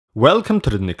Welcome to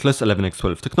the Nicholas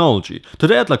 11x12 technology.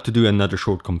 Today I'd like to do another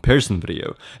short comparison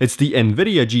video. It's the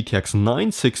NVIDIA GTX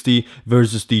 960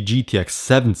 versus the GTX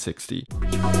 760.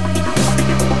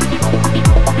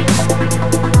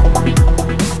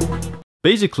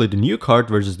 Basically the new card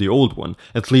versus the old one,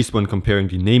 at least when comparing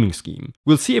the naming scheme.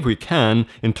 We'll see if we can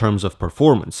in terms of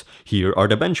performance. Here are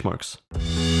the benchmarks.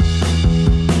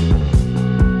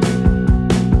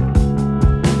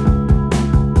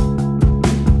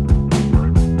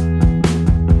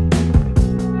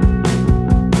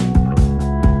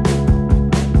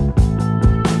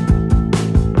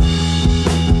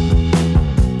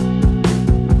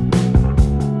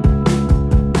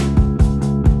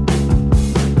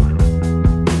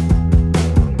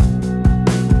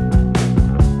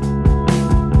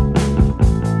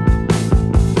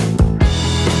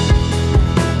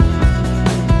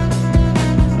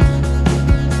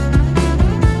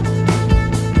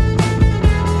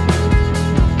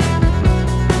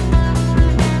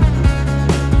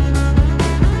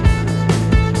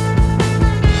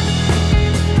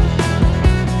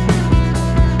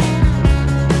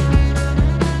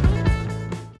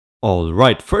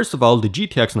 Alright, first of all, the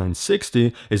GTX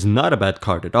 960 is not a bad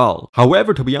card at all.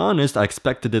 However, to be honest, I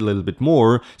expected a little bit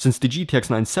more, since the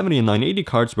GTX 970 and 980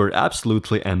 cards were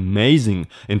absolutely amazing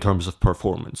in terms of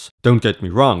performance. Don't get me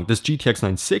wrong, this GTX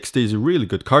 960 is a really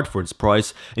good card for its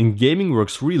price, and gaming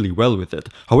works really well with it.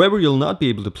 However, you'll not be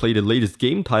able to play the latest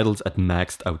game titles at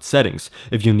maxed out settings,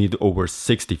 if you need over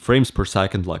 60 frames per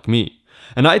second like me.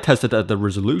 And I tested at the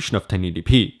resolution of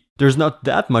 1080p. There's not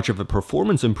that much of a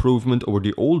performance improvement over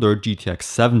the older GTX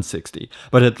 760,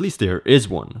 but at least there is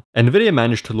one. NVIDIA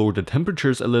managed to lower the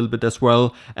temperatures a little bit as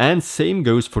well, and same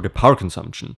goes for the power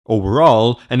consumption.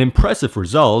 Overall, an impressive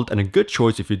result and a good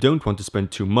choice if you don't want to spend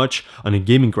too much on a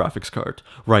gaming graphics card.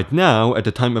 Right now, at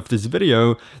the time of this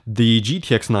video, the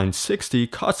GTX 960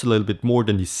 costs a little bit more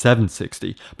than the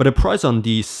 760, but the price on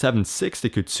the 760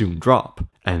 could soon drop.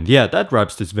 And yeah, that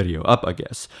wraps this video up, I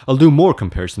guess. I'll do more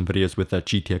comparison videos with that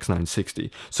GTX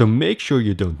 960, so make sure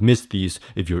you don't miss these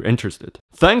if you're interested.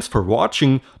 Thanks for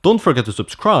watching, don't forget to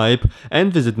subscribe,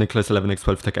 and visit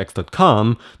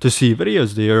nicholas11x12techx.com to see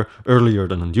videos there earlier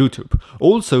than on YouTube.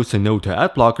 Also say no to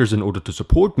ad blockers in order to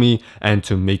support me and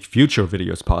to make future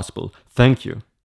videos possible. Thank you.